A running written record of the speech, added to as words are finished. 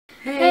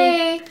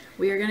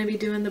We are going to be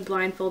doing the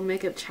blindfold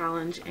makeup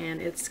challenge,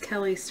 and it's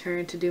Kelly's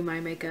turn to do my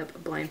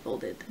makeup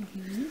blindfolded.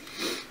 Mm-hmm.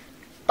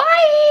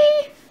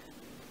 Bye!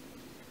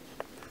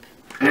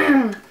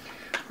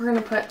 We're going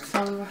to put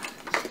some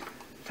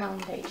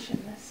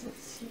foundation. This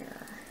is your...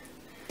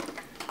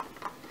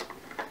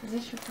 Is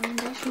this your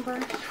foundation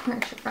brush?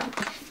 Where's your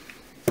foundation?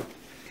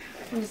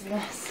 What is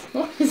this?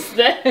 What is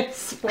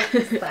this? What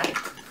is that?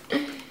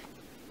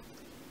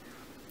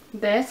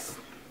 This?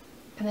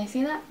 Can they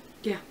see that?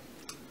 Yeah.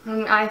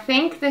 I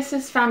think this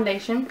is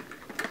foundation.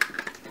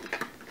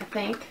 I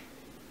think.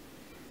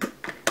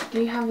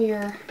 Do you have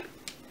your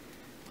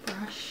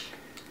brush?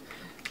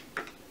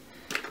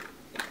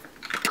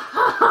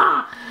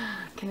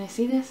 Can I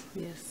see this?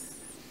 Yes.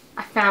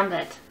 I found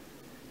it.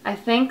 I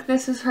think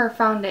this is her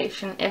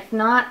foundation. If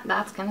not,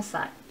 that's gonna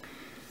suck.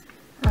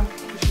 Okay.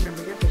 Just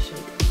remember, get the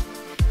shade.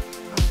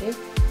 I'll do.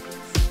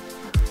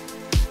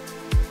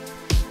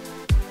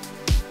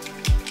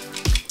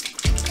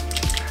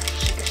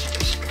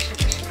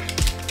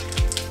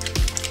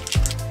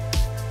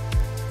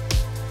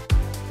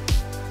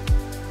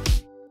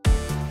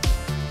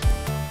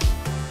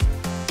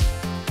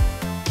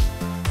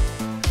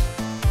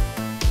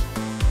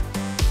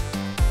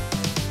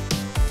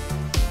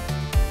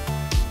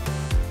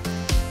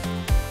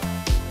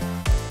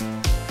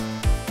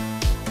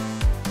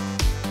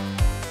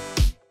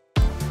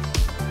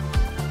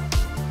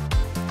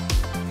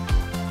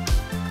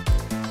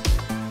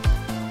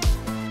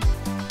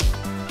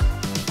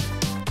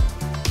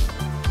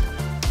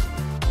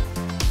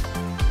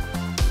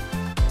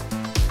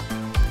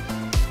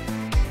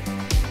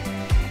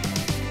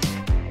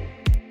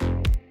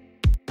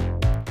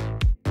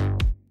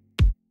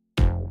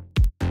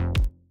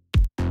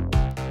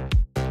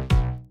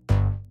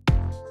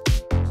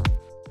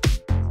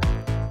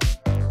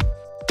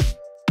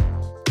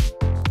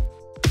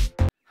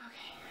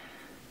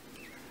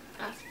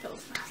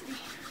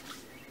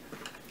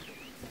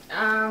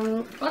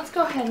 Let's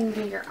go ahead and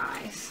do your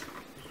eyes.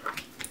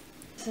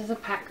 This is a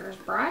Packer's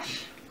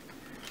brush.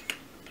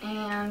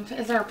 And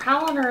is there a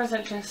palette or is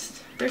it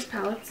just... There's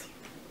palettes.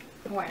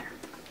 Where?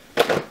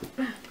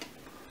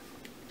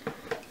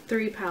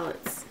 3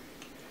 palettes.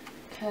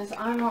 Because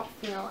I don't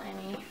feel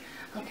any...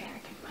 Okay, I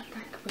can put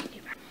that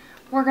completely back.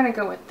 We're going to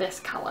go with this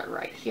color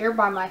right here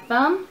by my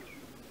thumb.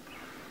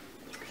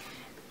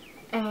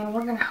 And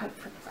we're going to hope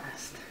for the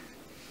best.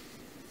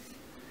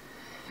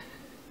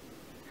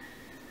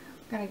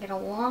 Gotta get a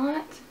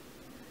lot.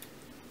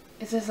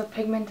 Is this a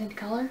pigmented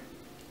color?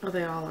 Oh,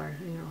 they all are.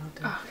 You don't have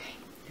to. Oh, okay.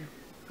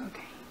 Yeah.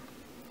 Okay.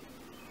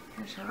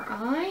 Here's her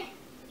eye.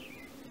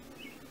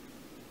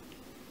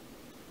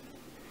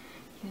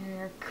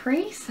 Your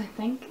crease, I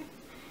think.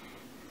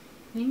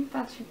 I think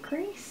that's your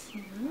crease.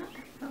 Yeah,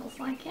 it feels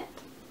like it.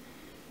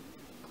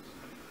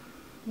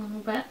 A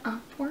little bit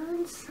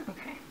upwards.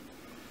 Okay.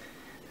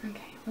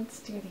 Okay, let's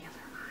do the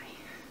other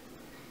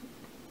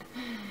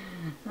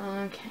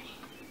eye. Okay.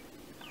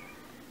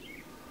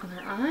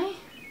 Other eye.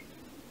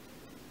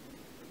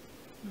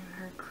 And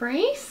her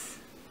crease.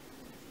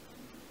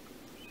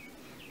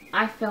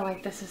 I feel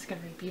like this is going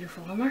to be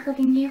beautiful. Am I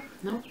hurting you?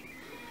 No.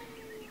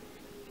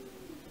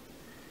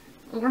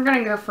 We're going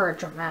to go for a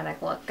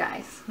dramatic look,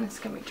 guys. This is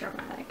going to be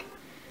dramatic.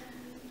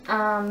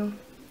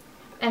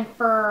 And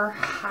for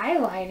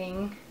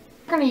highlighting,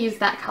 we're going to use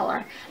that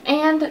color.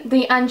 And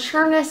the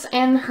unsureness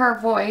in her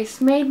voice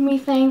made me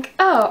think,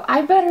 oh,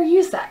 I better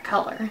use that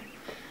color.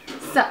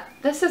 So,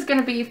 this is going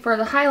to be for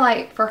the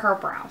highlight for her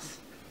brows.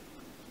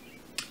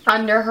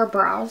 Under her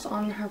brows,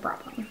 on her brow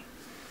bone.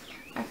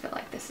 I feel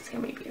like this is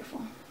going to be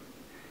beautiful.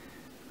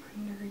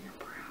 Under your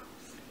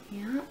brows.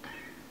 Yeah.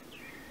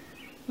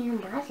 Your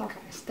brows are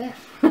kind of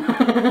stiff.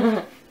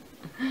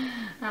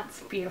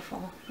 That's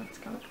beautiful. That's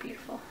going to be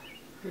beautiful.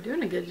 You're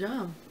doing a good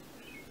job.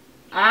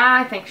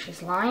 I think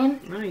she's lying.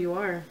 No, you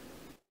are.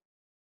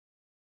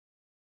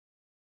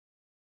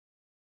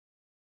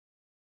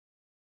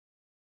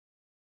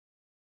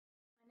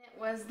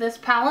 Was this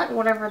palette,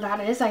 whatever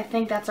that is. I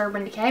think that's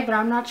Urban Decay, but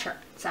I'm not sure.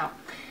 So,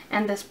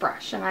 and this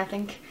brush, and I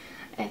think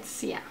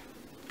it's, yeah,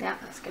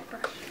 that's a good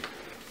brush.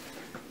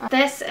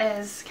 This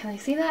is, can I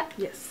see that?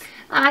 Yes.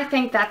 I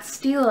think that's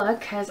Stila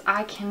because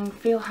I can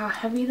feel how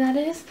heavy that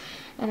is,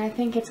 and I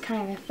think it's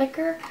kind of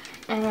thicker,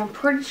 and I'm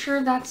pretty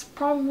sure that's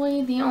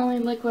probably the only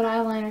liquid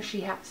eyeliner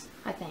she has,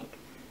 I think.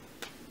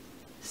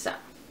 So,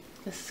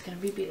 this is going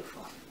to be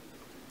beautiful.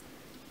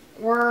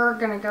 We're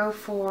going to go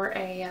for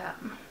a,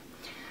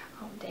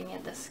 oh dang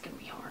it, this is going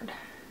to be hard.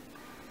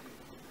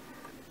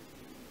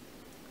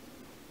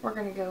 We're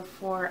going to go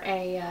for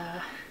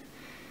a,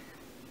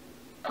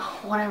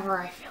 whatever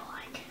I feel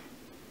like.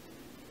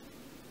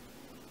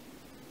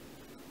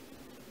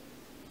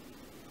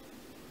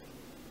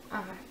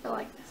 I feel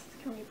like this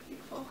is going to be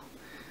beautiful.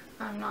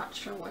 I'm not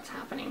sure what's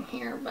happening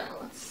here, but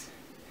let's...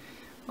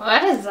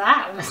 What is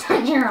that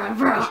beside your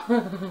eyebrow?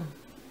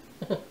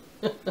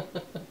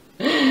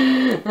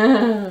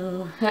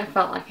 Oh, that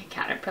felt like a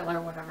caterpillar,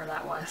 whatever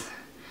that was.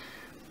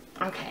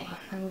 Okay,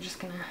 I'm just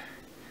gonna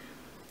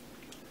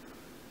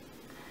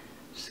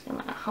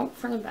hope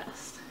for the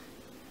best.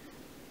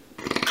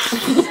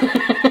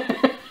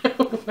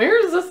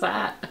 Where's this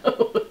at?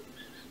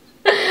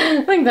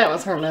 I think that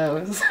was her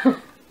nose.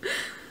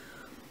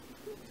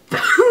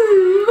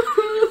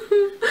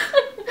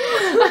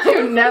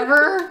 I've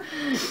never,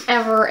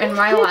 ever in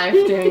my life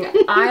doing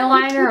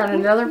eyeliner on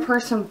another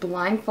person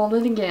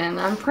blindfolded again.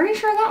 I'm pretty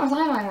sure that was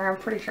eyeliner. I'm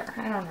pretty sure.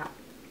 I don't know.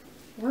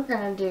 We're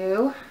gonna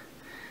do,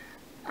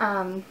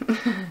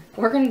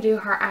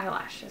 her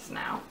eyelashes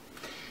now.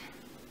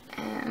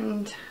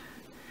 And,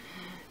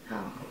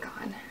 oh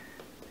God.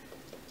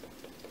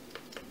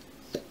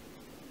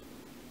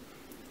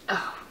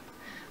 Oh,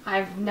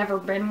 I've never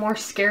been more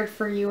scared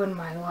for you in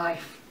my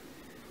life.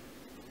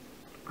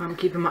 I'm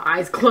keeping my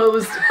eyes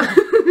closed.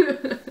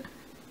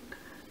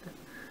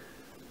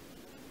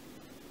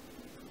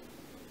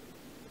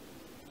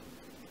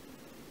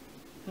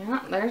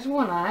 Yeah, there's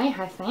one eye,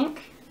 I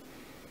think.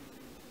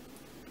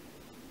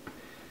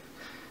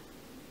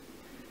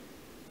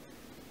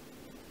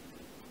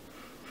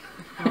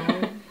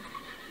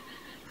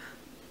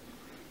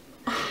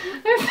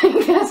 I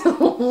think that's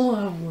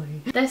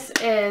lovely. This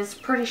is,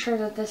 pretty sure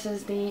that this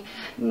is the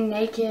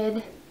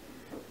Naked,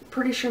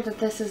 pretty sure that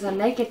this is a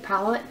Naked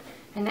palette,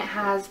 and it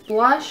has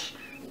blush,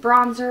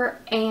 bronzer,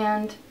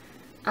 and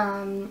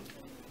highlighter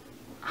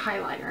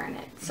in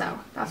it. So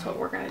that's what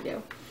we're gonna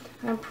do.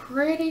 And I'm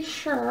pretty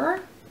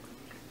sure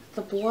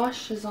the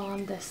blush is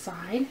on this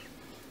side.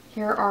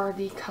 Here are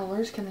the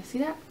colors. Can I see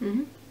that?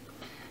 Mm-hmm.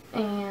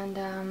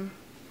 And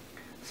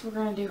so we're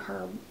gonna do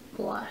her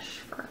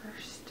blush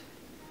first.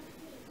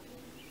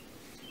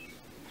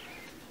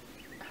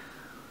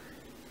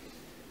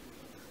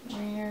 Where's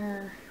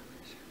her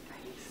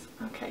face?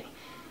 Okay,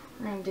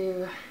 we're gonna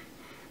do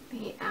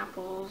the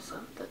apples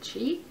of the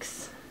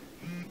cheeks.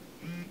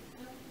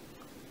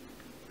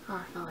 Oh,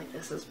 I feel like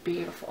this is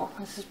beautiful.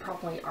 This is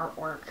probably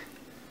artwork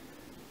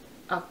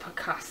of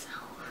Picasso.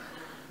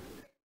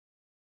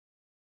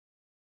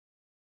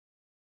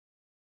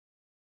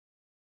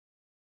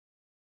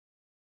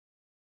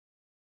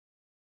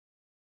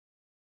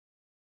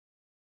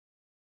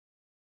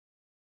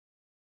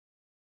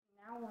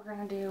 Now we're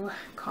gonna do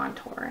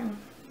contouring.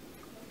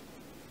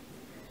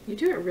 You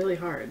do it really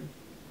hard.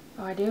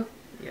 Oh, I do?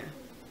 Yeah.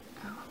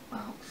 Oh,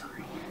 well,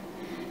 sorry.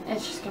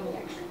 It's just gonna be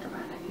extra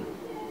dramatic.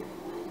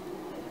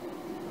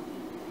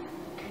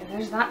 Okay,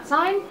 there's that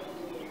side.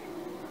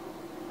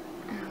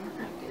 And we're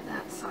gonna do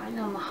that side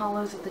on the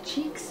hollows of the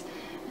cheeks.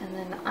 And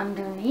then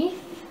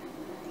underneath.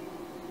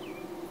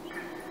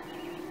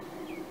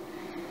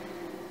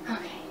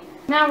 Okay.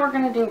 Now we're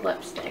gonna do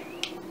lipstick.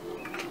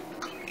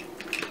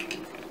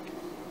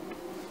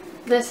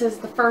 This is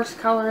the first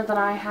color that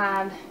I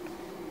had.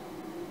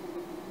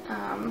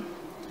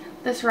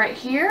 This right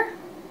here.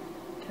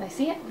 Can I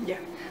see it? Yeah.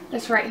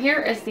 This right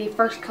here is the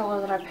first color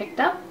that I picked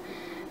up.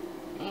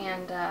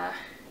 And,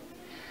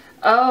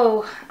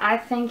 oh, I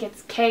think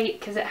it's Kate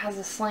because it has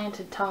a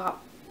slanted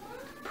top.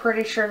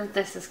 Pretty sure that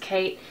this is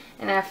Kate.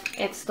 And if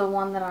it's the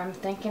one that I'm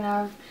thinking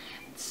of,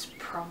 it's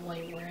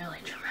probably really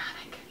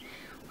dramatic.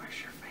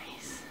 Where's your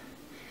face?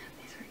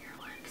 These are your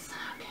lips.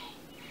 Okay.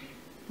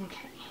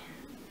 Okay.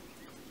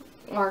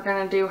 We're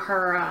going to do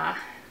her,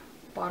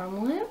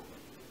 bottom lip.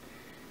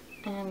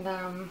 And,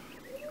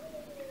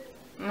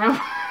 no.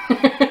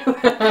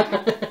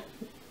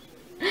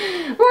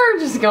 We're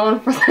just going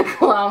for the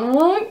clown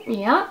look.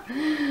 Yeah.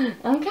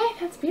 Okay,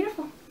 that's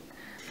beautiful.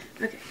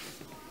 Okay.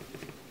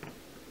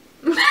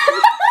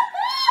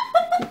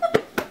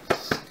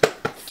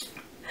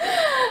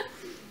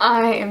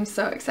 I am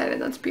so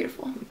excited. That's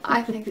beautiful.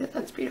 I think that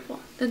that's beautiful.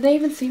 Did they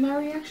even see my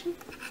reaction?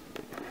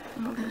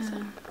 I don't think so.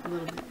 A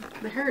little bit.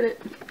 They heard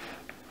it.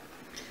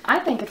 I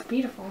think it's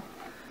beautiful.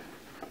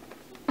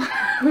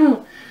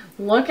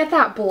 Look at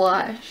that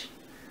blush.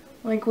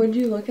 Like, would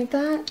you look at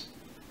that?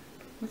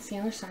 What's the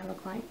other side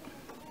look like?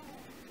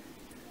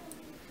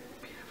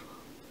 Beautiful.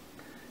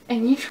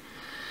 And you...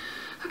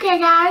 Okay,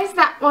 guys,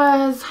 that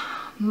was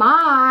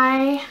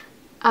my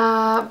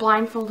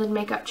blindfolded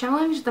makeup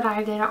challenge that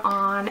I did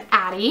on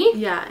Addy.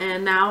 Yeah,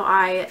 and now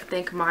I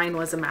think mine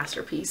was a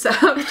masterpiece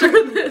after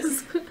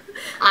this.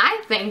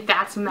 I think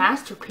that's a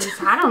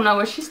masterpiece. I don't know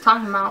what she's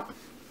talking about.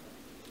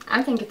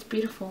 I think it's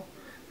beautiful.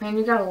 Man,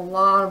 you got a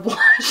lot of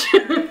blush.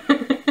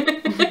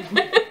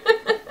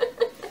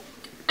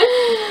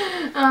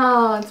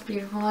 Oh, it's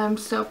beautiful. I'm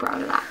so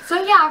proud of that.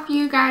 So yeah, if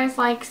you guys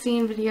like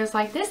seeing videos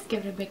like this,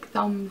 give it a big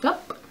thumbs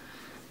up.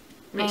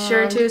 Make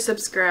sure to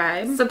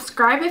subscribe.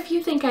 Subscribe if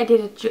you think I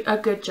did a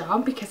good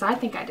job, because I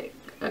think I did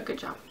a good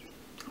job.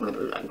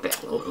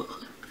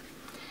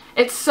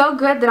 It's so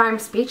good that I'm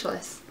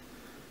speechless.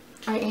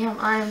 I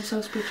am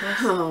so speechless.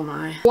 Oh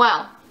my.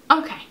 Well,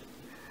 okay.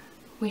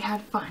 We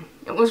had fun.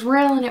 It was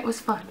real and it was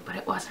fun, but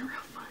it wasn't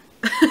real fun.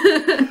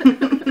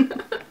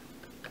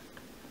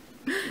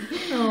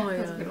 Oh my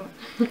god.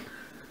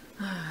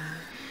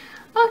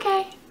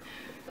 Okay.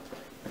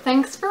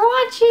 Thanks for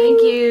watching.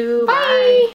 Thank you. Bye. Bye.